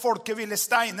skjedd, og folket ville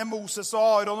steine Moses og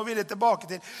Aaron og ville tilbake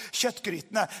til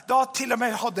kjøttgrytene, da til og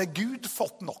med hadde Gud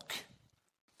fått nok.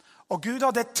 Og Gud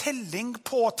hadde telling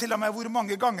på til og med hvor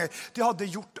mange ganger de hadde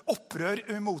gjort opprør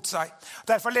mot seg.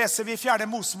 Derfor leser vi i 4.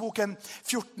 Moseboken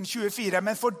 14:24.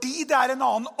 Men fordi det en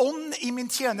annen ånd i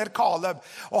min tjener Kaleb,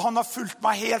 og han har fulgt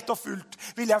meg helt og fullt,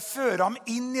 vil jeg føre ham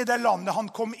inn i det landet han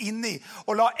kom inn i,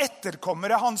 og la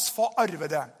etterkommere hans få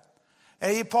arve det.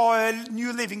 På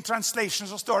New Living Translation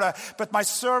så står det, but my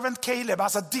servant Caleb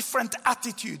has a different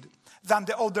attitude than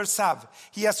the others have.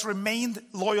 He has remained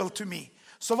loyal to me.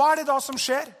 Så hva det da som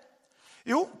skjer?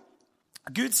 Jo,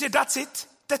 Gud sier, that's it.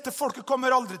 Dette folket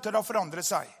kommer aldri til å forandre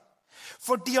seg.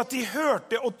 Fordi at de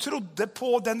hørte og trodde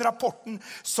på den rapporten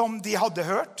som de hadde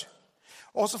hørt.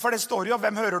 Og så for det står jo,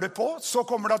 hvem hører du på? Så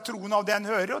kommer da troen av den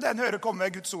hører, og den hører kommer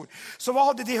ved Guds ord. Så hva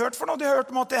hadde de hørt for noe? De hørte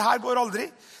om at det her går aldri.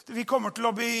 Vi kommer til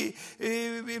å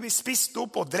bli spist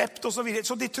opp og drept og så videre.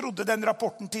 Så de trodde den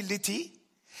rapporten til de 10.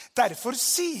 Derfor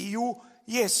sier jo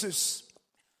Jesus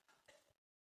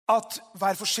at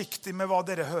vær forsiktig med hva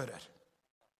dere hører.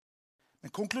 Men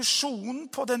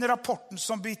konklusjonen på den rapporten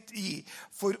som blir gitt,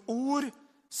 for ord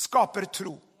skaper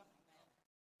tro.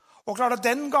 Og klart at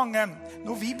den gangen,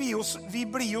 når vi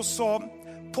blir jo så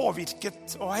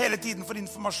påvirket, og hele tiden får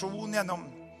informasjon gjennom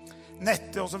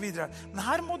nettet og så videre. Men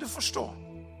her må du forstå,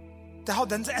 det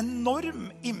hadde en enorm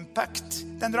impact,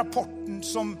 den rapporten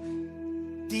som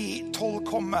de 12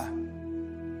 kom med.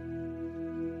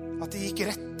 At de gikk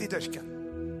rett i dørken.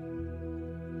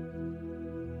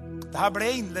 Dette ble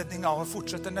innledningen av og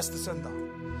fortsetter neste søndag.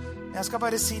 Men jeg skal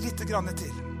bare si litt grann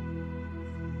til.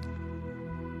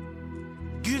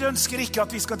 Gud ønsker ikke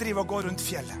at vi skal drive og gå rundt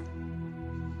fjellet.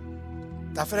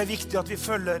 Derfor det viktig at vi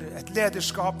følger et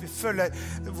lederskap, vi følger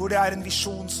hvor det en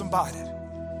visjon som bærer.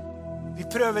 Vi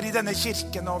prøver i denne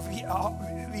kirken å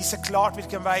vise klart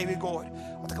hvilken vei vi går.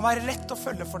 At det kan være lett å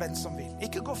følge for den som vil.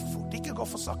 Ikke gå for fort, ikke gå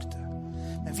for sakte.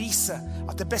 Men vise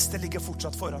at det beste ligger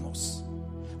fortsatt foran oss.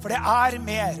 For det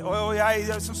mer, og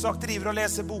jeg som sagt driver og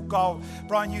leser boka av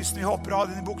Brian Houston, vi håper å ha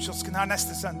den i bokkiosken her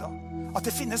neste søndag, at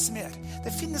det finnes mer. Det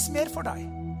finnes mer for deg.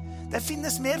 Det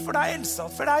finnes mer for deg, Elsa,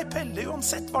 for deg, Pelle,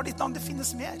 uansett hva ditt navn, det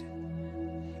finnes mer.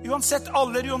 Uansett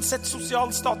alder, uansett sosial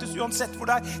status, uansett hvor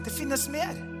det finnes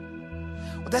mer.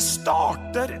 Og det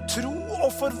starter, tro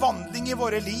og forvandling i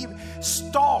våre liv,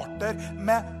 starter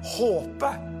med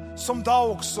håpet, som da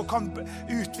også kan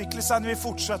utvikle seg når vi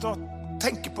fortsetter å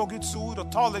tenke på Guds ord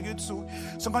og tale Guds ord,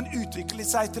 som kan utvikle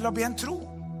seg til å bli en tro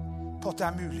på at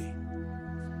det mulig.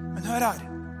 Men hør her,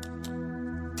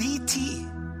 de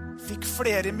 10 fikk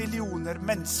flere millioner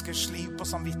menneskers liv på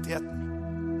samvittigheten.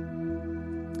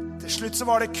 Det Til slutt så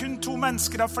var det kun 2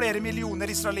 mennesker av flere millioner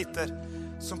israelitter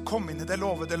som kom inn i det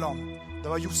lovede land. Det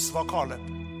var Josva og Kaleb.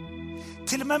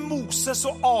 Til og med Moses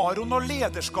og Aaron og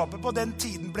lederskapet på den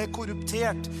tiden ble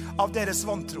korruptert av deres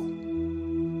vantro.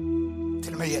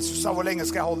 Til og med Jesus sa, hvor lenge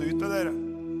skal jeg holde ut med dere?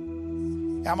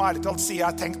 Jeg må ærlig talt si, jeg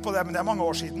har tenkt på det, men det er mange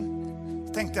år siden.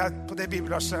 Tenkte jeg på det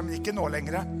bibelverset, men ikke nå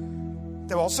lenger.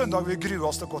 Det var søndag vi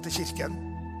gruer oss til å gå til kirken.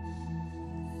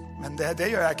 Men det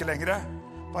gjør jeg ikke lenger.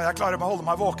 Bare jeg klarer å holde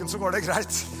meg våken, så går det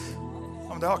greit.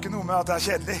 Men det har ikke noe med at det er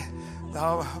kjedelig. Det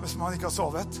er hvis man ikke har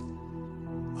sovet.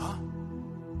 Hva?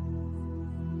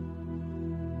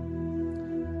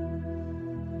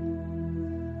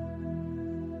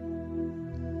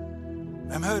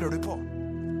 Hvem hører du på?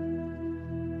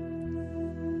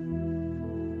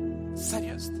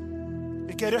 Seriøst.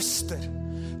 Hvilke røster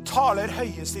taler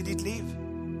høyest i ditt liv?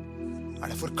 Er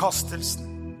det forkastelsen?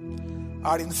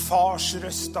 Er din fars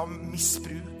røst av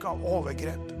misbruk, av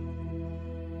overgrep?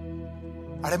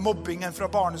 Er det mobbingen fra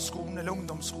barneskolen eller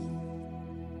ungdomsskolen?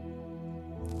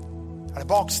 Er det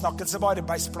baksnakkelse på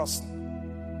arbeidsplassen?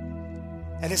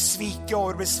 Eller svike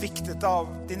over å bli sviktet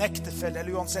av din ektefelle,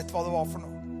 eller uansett hva det var for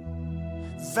noe?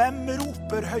 Hvem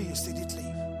roper høyest i ditt liv?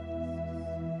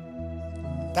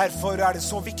 Derfor er det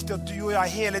så viktig at du og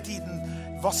jeg hele tiden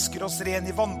vasker oss ren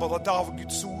i vannbadet av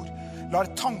Guds ord. Lar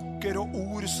tanker og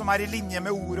ord som er i linje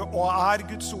med ordet og er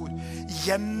Guds ord,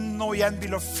 igjen og igjen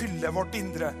vil å fylle vårt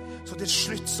indre. Så til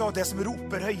slutt så det som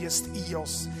roper høyest i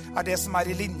oss, er det som er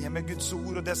i linje med Guds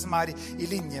ord, og det som er i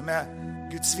linje med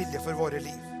Guds vilje for våre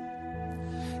liv.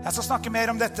 Jeg skal snakke mer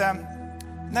om dette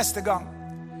neste gang.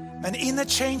 Men inner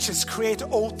changes create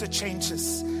outer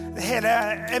changes. Det hele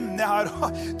emnet her,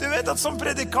 du vet at som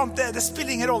predikant, det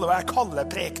spiller ingen rolle hva jeg kaller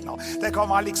prekena. Det kan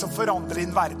være liksom forandre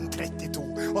inn verden 32,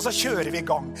 og så kjører vi i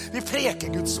gang. Vi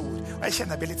preker Guds ord, og jeg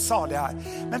kjenner jeg blir litt salig her.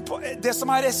 Men det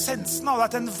som er essensen av det,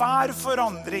 at enhver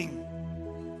forandring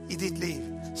i ditt liv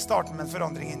starter med en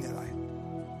forandring inni deg.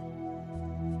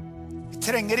 Vi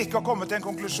trenger ikke å komme til en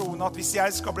konklusjon at hvis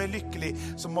jeg skal bli lykkelig,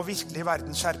 så må virkelig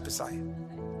verden skjerpe seg.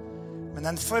 Men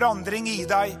en forandring i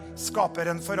deg skaper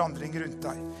en forandring rundt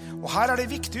deg. Og her er det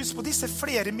viktig å huske på disse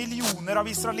flere millioner av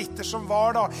israelitter som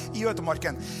var da i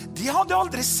ødemarken. De hadde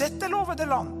aldri sett det lovede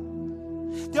land.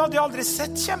 De hadde aldri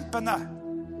sett kjempene.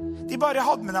 De bare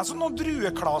hadde med deg noen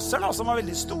drueklaser da, som var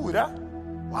veldig store.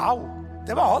 Wow,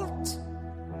 det var alt.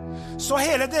 Så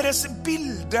hele deres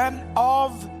bilde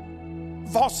av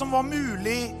hva som var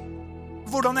mulig,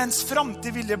 hvordan ens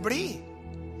fremtid ville bli,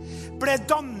 ble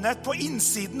dannet på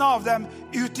innsiden av dem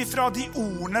utifra de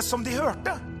ordene som de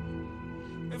hørte.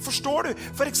 Forstår du?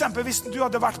 For eksempel hvis du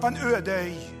hadde vært på en øde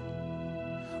øy.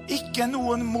 Ikke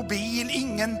noen mobil,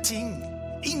 ingenting.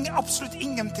 Absolutt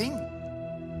ingenting.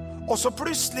 Og så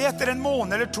plutselig etter en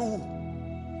måned eller 2,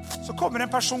 så kommer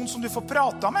en person som du får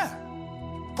prate med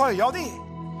på øya di.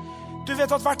 Du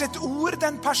vet at hvert et ord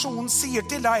den personen sier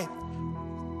til deg,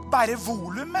 bærer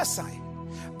volum med seg.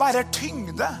 Bærer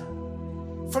tyngde.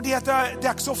 Fordi det er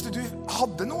ikke så ofte du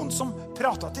hadde noen som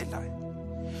pratet til deg.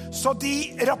 Så de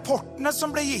rapportene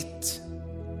som ble gitt,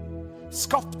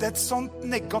 skapte et sånt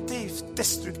negativt,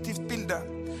 destruktivt bilde.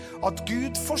 At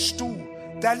Gud forstod,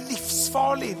 det er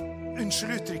livsfarlig,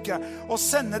 unnskyld uttrykket, å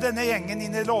sende denne gjengen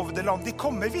inn i lovede land. De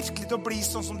kommer virkelig til å bli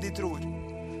sånn som de tror.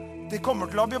 De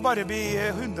kommer til å bare bli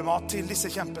hundemat til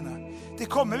disse kjempene. De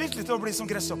kommer virkelig til å bli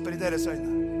som gresshopper i deres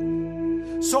øyne.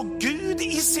 Så Gud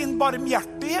i sin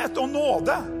barmhjertighet og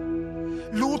nåde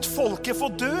lot folket få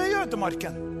dø i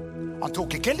ødemarken. Han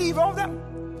tok ikke livet av dem.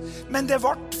 Men det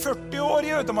var 40 år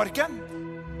i ødemarken.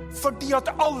 Fordi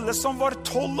at alle som var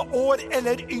 12 år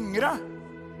eller yngre,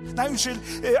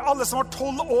 alle som var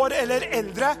 12 år eller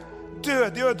eldre,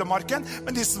 døde i ødemarken.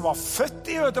 Men de som var født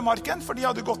i ødemarken, for de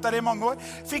hadde gått der i mange år,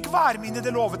 fikk være med i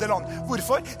det lovede land.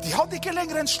 Hvorfor? De hadde ikke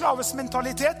lenger en slaves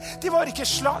mentalitet. De var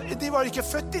ikke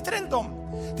født i trelldom.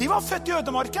 De var født i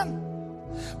ødemarken.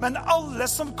 Men alle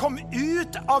som kom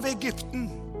ut av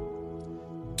Egypten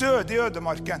døde i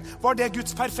ødemarken. Var det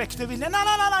Guds perfekte vilje?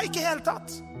 Nei, ikke helt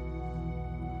tatt.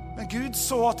 Men Gud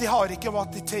så at de har ikke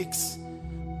what it takes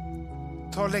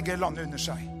til å legge landet under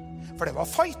seg. For det var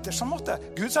fighter som måtte.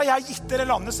 Gud sa, jeg har gitt dere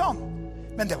landet, sa han.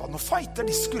 Men det var noen fighter,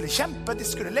 de skulle kjempe, de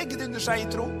skulle legge det under seg i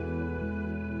tro.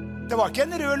 Det var ikke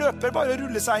en rød løper, bare å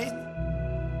rulle seg inn.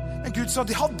 Men Gud sa,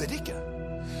 de hadde det ikke.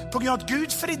 På grunn av at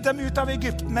Gud fridde dem ut av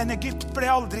Egypt, men Egypt ble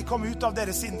aldri kommet ut av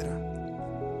deres indre.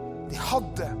 De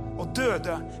hadde og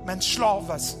døde med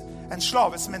en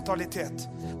slaves mentalitet.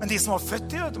 Men de som var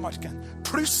født i ødemarken,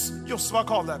 pluss Josva og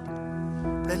Kaleb,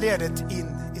 ble ledet inn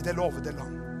i det lovede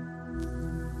land.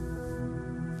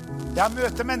 Jeg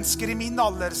møter mennesker i min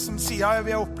alder som sier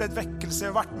vi har opplevd vekkelse, vi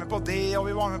har vært med på det, og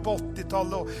vi var med på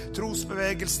 80-tallet, og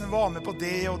trosbevegelsen var med på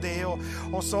det,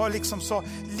 og så liksom så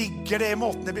ligger det i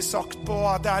måten det blir sagt på,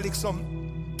 at det liksom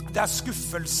det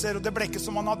skuffelser, og det ble ikke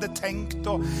som man hadde tenkt,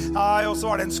 og så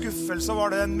var det en skuffelse, og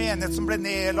var det en menighet som ble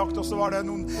nedlagt, og så var det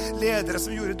noen ledere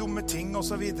som gjorde dumme ting, og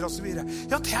så videre, og så videre.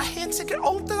 Ja, det helt sikkert,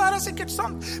 alt det der sikkert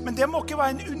sant, men det må ikke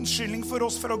være en unnskyldning for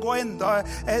oss for å gå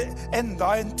enda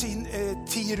en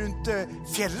tid rundt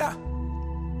fjellet.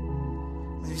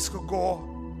 Men vi skal gå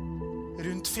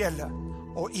rundt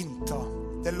fjellet og innta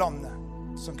det landet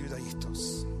som Gud har gitt oss.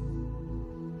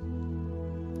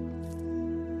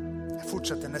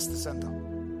 Fortsetter neste søndag.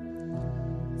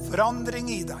 Forandring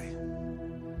i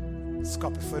deg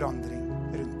skaper forandring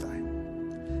rundt deg.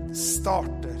 Det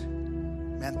starter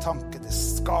med en tanke, det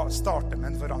starter med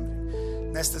en forandring.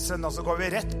 Neste søndag så går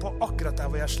vi rett på akkurat der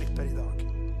hvor jeg slipper i dag.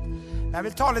 Men jeg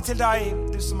vil tale til deg,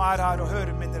 du som her og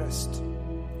hører min røst.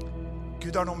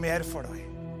 Gud har noe mer for deg.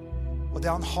 Og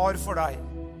det han har for deg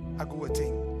gode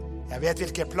ting. Jeg vet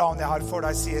hvilke planer jeg har for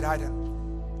deg, sier Herren.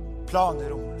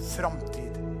 Planer om framtid.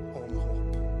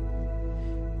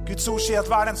 Guds ord sier at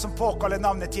hver den som påkaller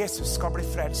navnet Jesus skal bli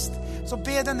frelst. Så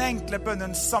be den enkle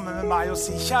bønnen sammen med meg og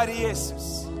si, kjære Jesus,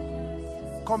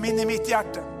 kom inn i mitt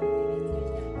hjerte.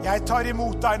 Jeg tar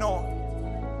imot deg nå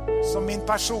som min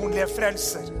personlige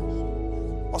frelser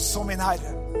og som min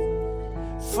Herre.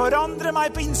 Forandre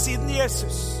meg på innsiden,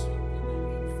 Jesus,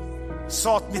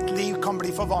 så at mitt liv kan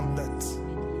bli forvandlet.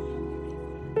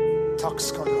 Takk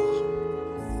skal du ha.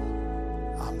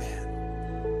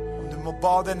 Må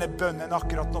ba denne bønnen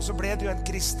akkurat nå, så ble du en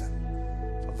kristen.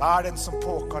 For hver den som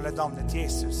påkaller navnet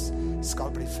Jesus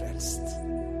skal bli frelst.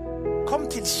 Kom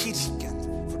til kirken,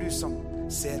 for du som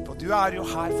ser på. Du jo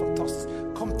her fantastisk.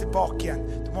 Kom tilbake igjen.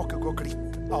 Du må ikke gå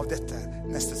glipp av dette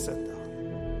neste søndag.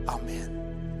 Amen.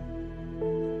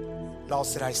 La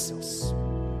oss reise oss.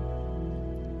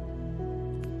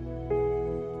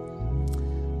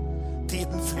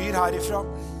 Tiden flyr herifra.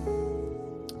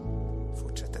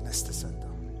 Fortsetter neste søndag.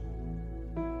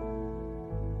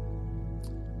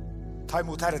 Ta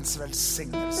imot Herrens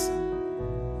velsignelse.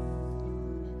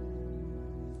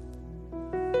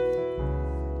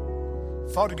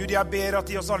 Far Gud, jeg ber at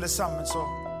i oss alle sammen så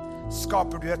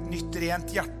skaper du et nytt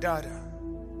rent hjerte, Herre.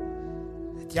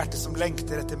 Et hjerte som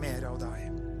lengter etter mer av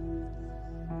deg.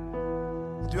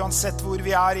 Du uansett hvor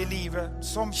vi i livet,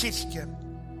 som kirke,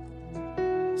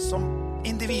 som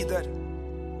individer,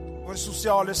 vår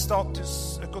sosiale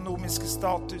status, økonomiske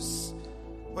status,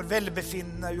 vår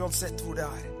velbefinnende, uansett hvor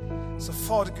det Så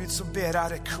far Gud, så ber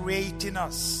Herre, create in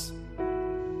us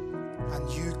a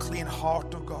new clean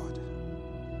heart, O God,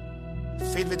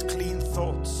 filled with clean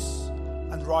thoughts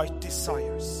and right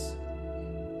desires,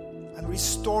 and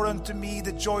restore unto me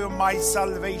the joy of my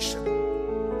salvation,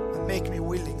 and make me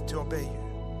willing to obey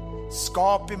you.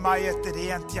 Skap i meg et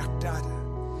rent hjerte, Herre,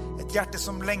 et hjerte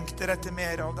som lengter etter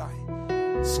mer av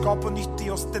deg. Skap på nytt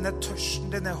i oss denne tørsten,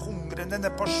 denne hungren,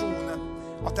 denne passionen,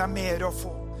 at det mer å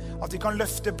få. At vi kan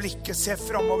løfte blikket, se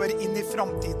fremover inn i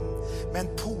framtiden med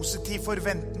en positiv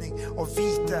forventning og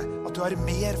vite at du har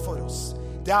mer for oss.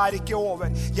 Det ikke over.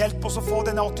 Hjelp oss å få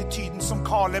denne attityden som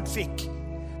Kaleb fikk.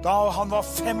 Da han var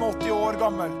 85 år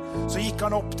gammel, så gikk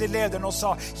han opp til lederen og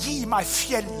sa, gi meg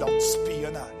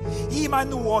fjellandsbyene. Gi meg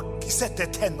noe å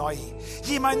sette tenna i.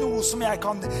 Gi meg noe som jeg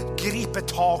kan gripe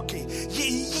tak i.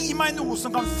 Gi meg noe som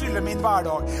kan fylle min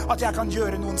hverdag. At jeg kan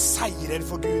gjøre noen seirer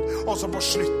for Gud, også på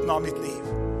slutten av mitt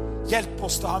liv. Hjelp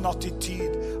oss til å ha en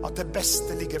attityd at det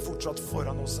beste ligger fortsatt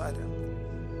foran oss, Herre.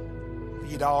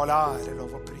 Gi deg all ære,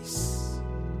 lov og pris.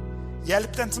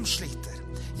 Hjelp den som sliter.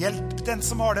 Hjelp den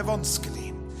som har det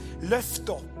vanskelig. Løft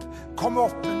opp. Kom med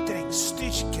oppmuntring,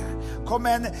 styrke. Kom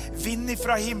med en vind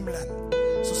fra himmelen,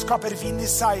 som skaper vind i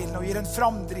seilen og gir en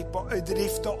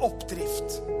framdrift og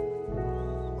oppdrift.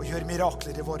 Og gjør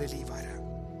mirakler i våre liv, Herre.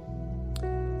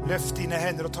 Løft dine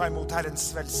hender og ta imot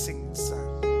Herrens velsignelse.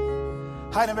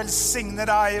 Herren velsigne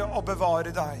deg og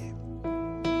bevare deg.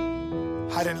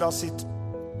 Herren la sitt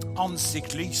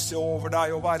ansikt lyse over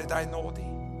deg og være deg nådig.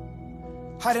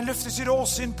 Herren løfter sitt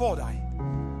åsyn på deg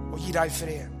og gir deg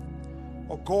fred.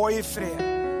 Og gå i fred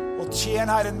og tjen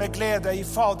Herren med glede i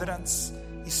Faderens,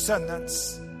 i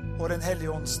Sønnens og den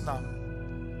Hellige Ånds navn.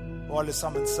 Og alle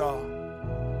sammen sa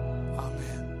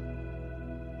Amen.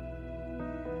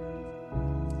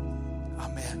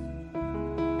 Amen.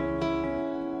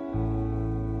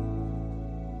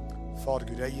 Far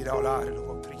Gud, jeg gir deg all ære,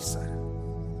 lov og pris, Herre.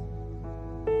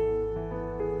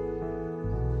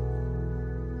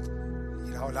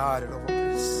 Gir deg all ære, lov og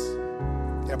pris.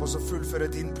 Hjelp oss å fullføre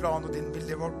din plan og din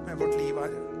vilje med vårt liv,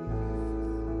 Herre.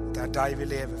 Det deg vi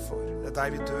lever for. Det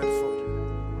deg vi dør for.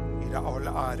 I det all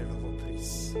ære og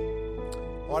pris.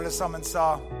 Og alle sammen sa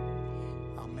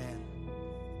Amen.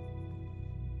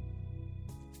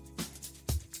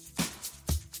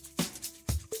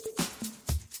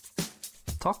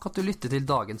 Takk at du lytter til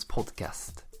dagens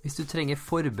podcast. Hvis du trenger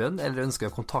forbønn eller ønsker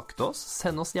å kontakte oss,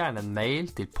 send oss gjerne en mail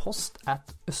til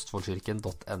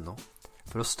post@østfoldkirken.no.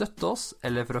 For å støtte oss,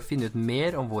 eller for å finne ut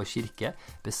mer om vår kirke,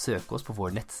 besøk oss på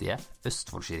vår nettside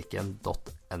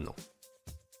østfoldkirken.no.